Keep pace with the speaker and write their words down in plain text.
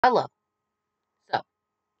Hello. So,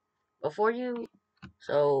 before you,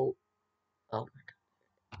 so, oh my god.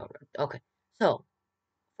 Alright, okay. So,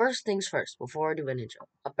 first things first, before I do an intro,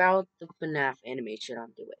 about the FNAF animation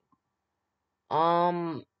I'm doing.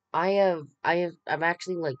 I've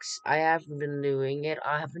actually, I have been doing it.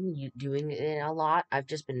 I have been doing it a lot. I've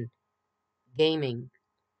just been gaming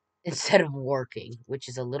instead of working, which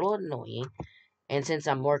is a little annoying. And since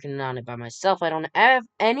I'm working on it by myself, I don't have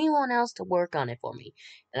anyone else to work on it for me.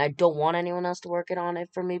 And I don't want anyone else to work it on it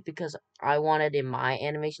for me because I want it in my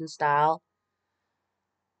animation style.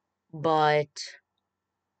 But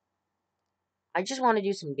I just want to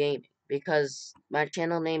do some gaming because my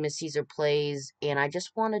channel name is Caesar Plays and I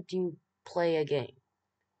just want to play a game.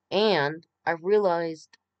 And I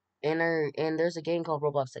realized and there's a game called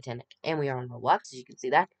Roblox Titanic and we are on Roblox, as you can see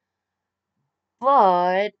that.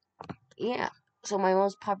 But yeah, so my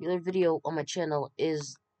most popular video on my channel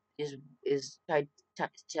is is the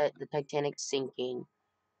Titanic sinking.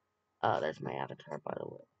 That's my avatar, by the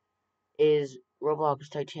way. Is Roblox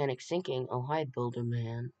Titanic sinking? Oh, hi, Builder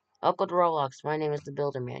Man. Welcome to Roblox. My name is the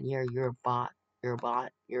Builder Man. You're a bot. You're a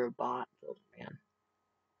bot. You're a bot, Builder Man.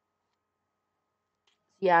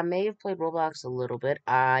 Yeah, I may have played Roblox a little bit.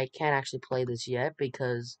 I can't actually play this yet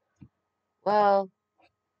because, well,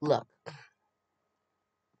 look.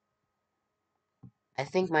 I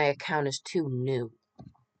think my account is too new.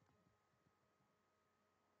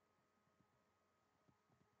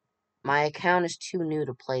 My account is too new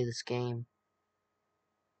to play this game.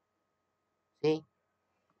 See?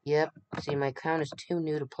 Yep. See, my account is too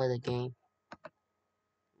new to play the game.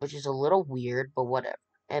 Which is a little weird, but whatever.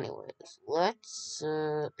 Anyways, let's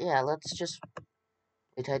just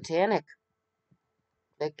play Titanic.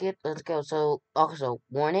 Click it, let's go. So, also,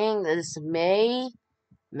 warning, this may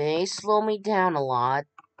slow me down a lot,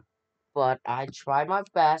 but I tried my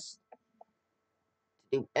best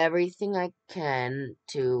to do everything I can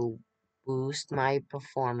to boost my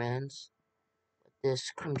performance with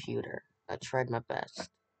this computer. I tried my best.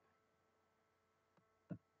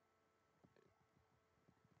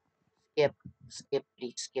 Skip,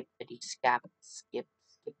 skippity, skippity, scap, skip,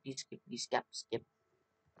 skippity, skippity, scap, skip.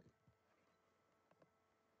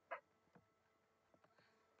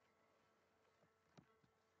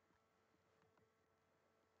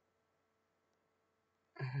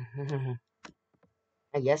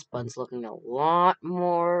 My yes button's looking a lot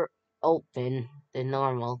more open than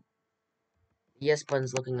normal. The yes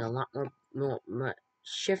button's looking a lot more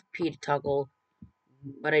Shift P to toggle,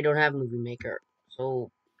 but I don't have Movie Maker.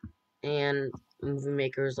 So, and Movie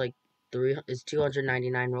Maker is like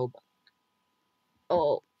 299 Robux.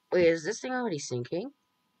 Oh, wait, is this thing already syncing?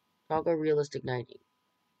 Toggle realistic 90.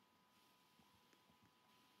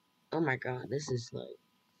 Oh my god, this is like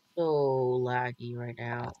so laggy right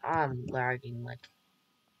now. I'm lagging like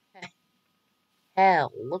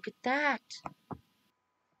hell. Look at that.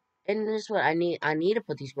 And this is what I need to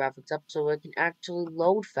put these graphics up so it can actually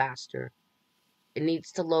load faster. It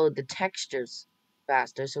needs to load the textures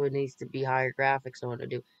faster, so it needs to be higher graphics in order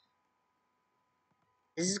to do.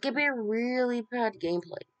 This is gonna be a really bad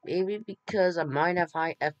gameplay. Maybe because I might have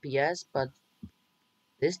high FPS, but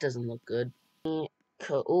this doesn't look good.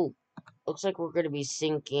 Ooh, looks like we're gonna be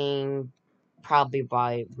syncing probably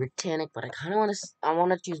by Titanic, but I kind of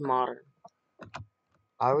want to choose modern.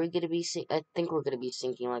 Are we gonna be I think we're gonna be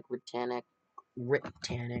syncing like Titanic.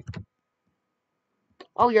 Titanic.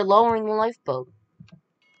 Oh, you're lowering the lifeboat.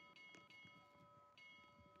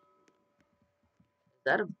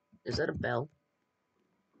 That a is that a bell?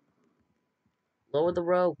 Lower the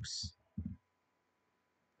ropes.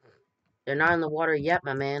 They're not in the water yet,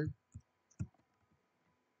 my man.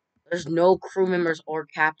 There's no crew members or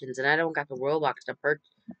captains, and I don't got the Robux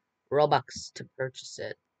to purchase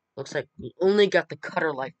it. Looks like we only got the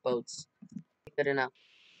cutter lifeboats. Good enough.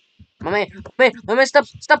 My man,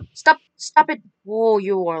 stop it! Oh,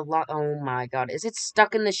 you are oh my god, is it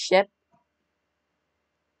stuck in the ship?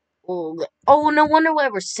 Oh, no wonder why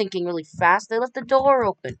we're sinking really fast. They left the door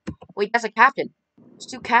open. Wait, that's a captain. There's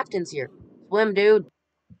two captains here. Swim, dude.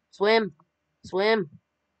 Swim. Swim.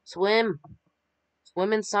 Swim.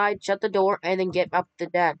 Swim inside, shut the door, and then get up the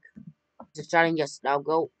deck. Just shouting, yes. Now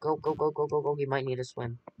go. You might need to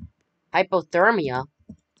swim. Hypothermia?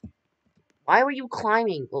 Why were you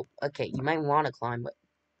climbing? Well, okay, you might want to climb, but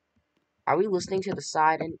are we listening to the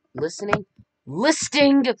side and listening?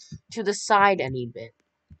 Listening to the side any bit.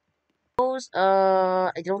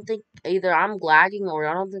 I don't think either I'm lagging or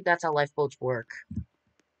I don't think that's how lifeboats work.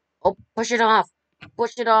 Oh, push it off.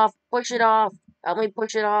 Push it off. Push it off. Help me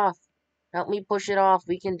push it off. Help me push it off.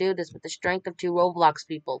 We can do this with the strength of two Roblox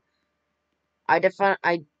people. I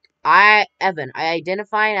Evan, I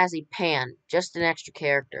identified as a pan, just an extra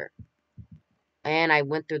character. And I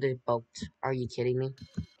went through the boat. Are you kidding me?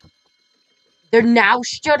 They're now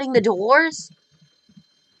shutting the doors?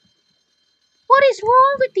 What is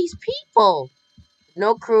wrong with these people?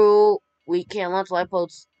 No crew. We can't launch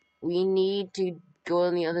lifeboats. We need to go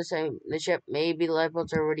on the other side of the ship. Maybe the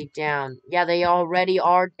lifeboats are already down. Yeah, they already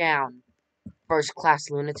are down. First class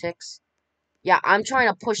lunatics. Yeah, I'm trying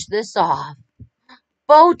to push this off.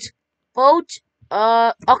 Boat! Boat!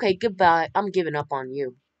 Okay, goodbye. I'm giving up on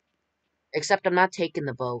you. Except I'm not taking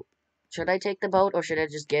the boat. Should I take the boat or should I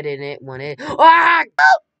just get in it when it... Ah!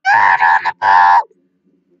 Get on the boat!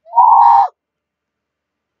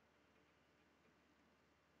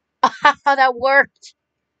 That worked!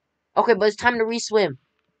 Okay, but it's time to re-swim.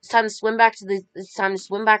 It's time to swim back to the... It's time to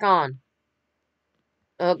swim back on.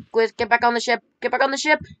 Quiz, get back on the ship. Get back on the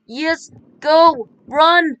ship. Yes, go.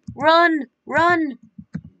 Run, run, run.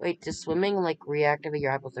 Wait, does swimming, like, reactivate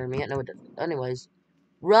your hypothermia? No, it doesn't. Anyways,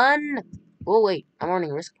 run. Oh, wait, I'm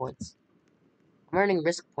earning risk points. I'm earning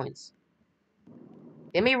risk points.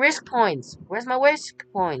 Give me risk points. Where's my risk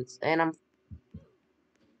points? And I'm...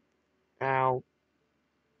 Ow.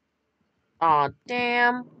 Aw,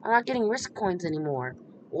 damn. I'm not getting risk points anymore.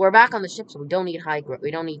 We're back on the ship, so we don't need we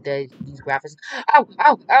don't need these graphics. Ow,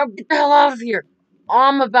 ow, ow, get the hell out of here.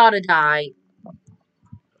 I'm about to die.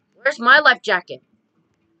 Where's my life jacket?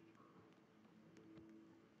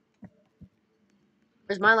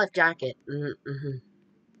 Where's my life jacket? Mm-hmm.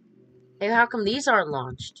 Hey, how come these aren't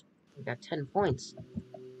launched? We got 10 points.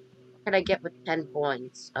 What can I get with 10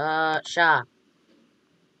 points? Shop.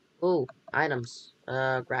 Ooh, items.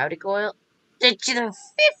 Gravity coil. Digital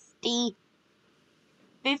 50!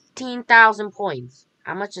 15,000 points.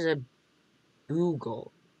 How much is a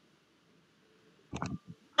Google?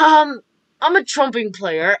 I'm a trumping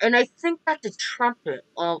player, and I think that the trumpet,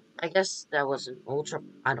 well, I guess that was an ultra,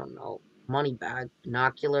 I don't know, money bag,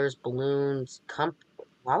 binoculars, balloons,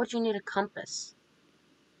 why would you need a compass?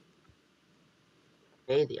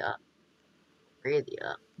 Carpathia.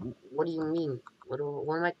 Carpathia. What do you mean? What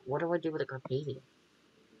do I do with a Carpathia?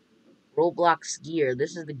 Roblox gear.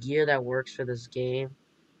 This is the gear that works for this game.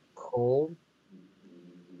 Coal?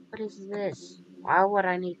 What is this? Why would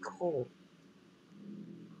I need coal?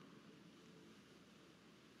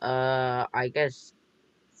 I guess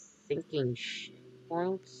sinking ship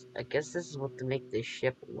points? I guess this is what to make this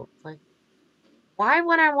ship look like. Why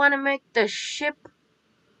would I want to make the ship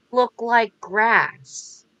look like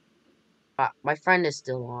grass? My friend is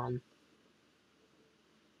still on.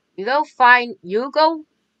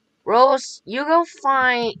 Rose, you go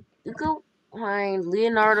find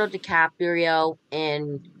Leonardo DiCaprio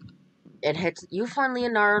you find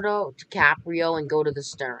Leonardo DiCaprio and go to the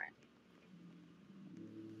stern.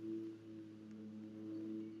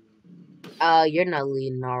 You're not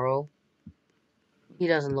Leonardo. He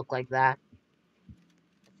doesn't look like that.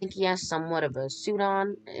 I think he has somewhat of a suit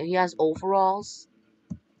on. He has overalls.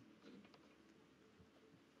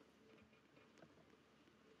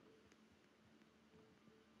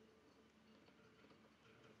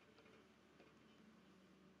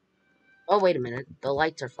 Oh, wait a minute. The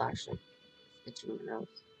lights are flashing. Itching my nose.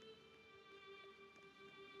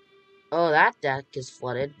 Oh, that deck is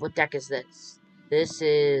flooded. What deck is this?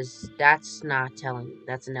 That's not telling me.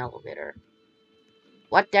 That's an elevator.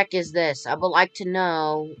 What deck is this? I would like to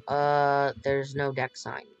know. There's no deck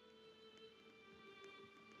sign.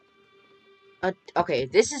 Okay,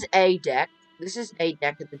 this is A deck. This is A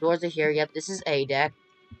deck. The doors are here. Yep, this is A deck.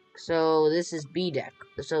 So, this is B deck.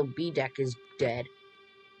 So, B deck is dead.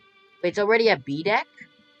 Wait, it's already at B deck?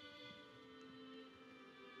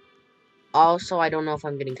 Also, I don't know if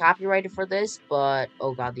I'm getting copyrighted for this, but...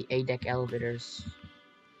 Oh god, the A deck elevators.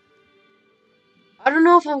 I don't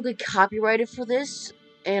know if I'm getting copyrighted for this,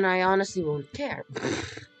 and I honestly won't care.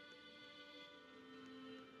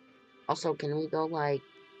 Also, can we go, like...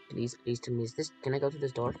 Please, please, to me, can I go through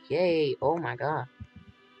this door? Yay! Oh my god.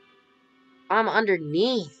 I'm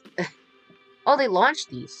underneath! Oh, they launched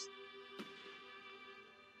these.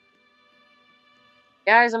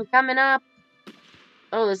 Guys, I'm coming up!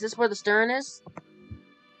 Oh, is this where the stern is?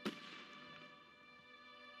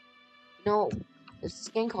 You know, there's this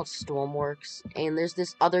game called Stormworks, and there's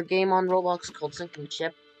this other game on Roblox called Sinking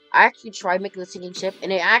Ship. I actually tried making the sinking ship,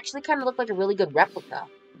 and it actually kind of looked like a really good replica.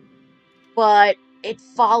 But it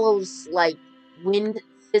follows, like, wind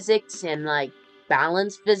physics and, like,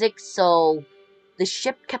 balance physics, so the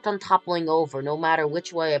ship kept on toppling over no matter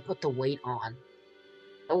which way I put the weight on.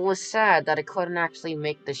 It was sad that I couldn't actually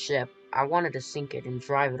make the ship. I wanted to sink it and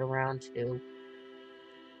drive it around, too.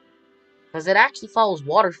 Because it actually follows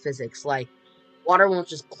water physics, like, water won't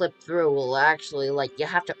just clip through. Well, actually, like, you'll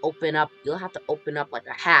have to open up, like,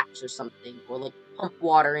 a hatch or something, or, like, pump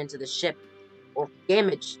water into the ship, or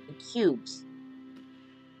damage the cubes.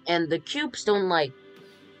 And the cubes don't, like,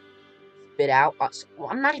 spit out. Well,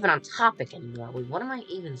 I'm not even on topic anymore. Wait, what am I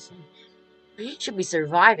even saying? We should be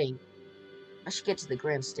surviving. I should get to the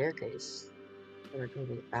grand staircase. Or go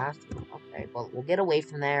to the bathroom. Okay, well, we'll get away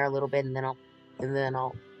from there a little bit, and then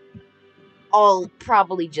I'll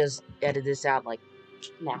probably just edit this out, like,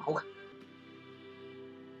 now.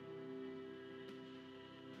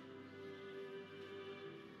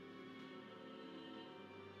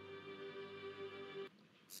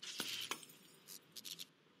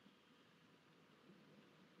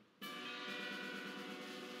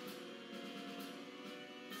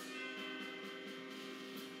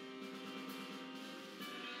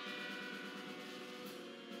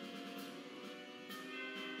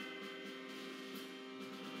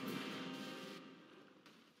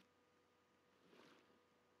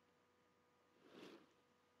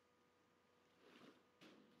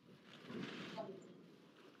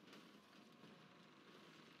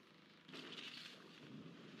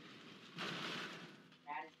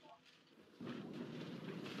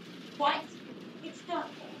 What? It's not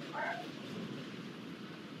over.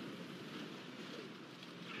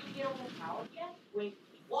 Did you get overpowered yet? Wait,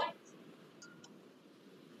 what?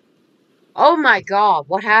 Oh my god,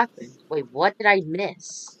 what happened? Wait, what did I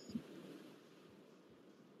miss?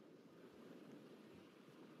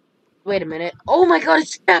 Wait a minute. Oh my god,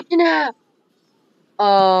 it's snapped in half!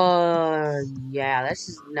 Yeah, this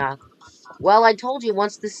is not... Well, I told you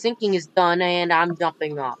once the sinking is done and I'm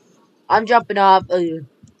jumping off. I'm jumping off.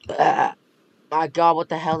 My god, what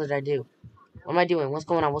the hell did I do? What am I doing? What's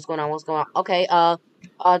going on? What's going on? What's going on? Okay,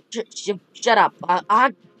 shut up.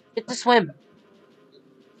 Get to swim.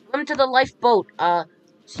 Swim to the lifeboat. So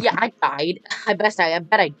yeah, I died. I bet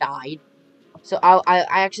I died. So I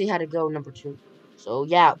actually had to go number 2. So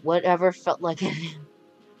yeah, whatever felt like it.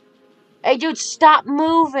 Hey, dude, stop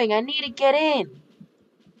moving. I need to get in.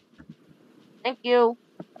 Thank you.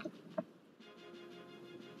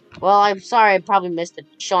 Well, I'm sorry. I probably missed a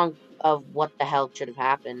chunk of what the hell should have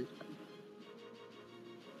happened.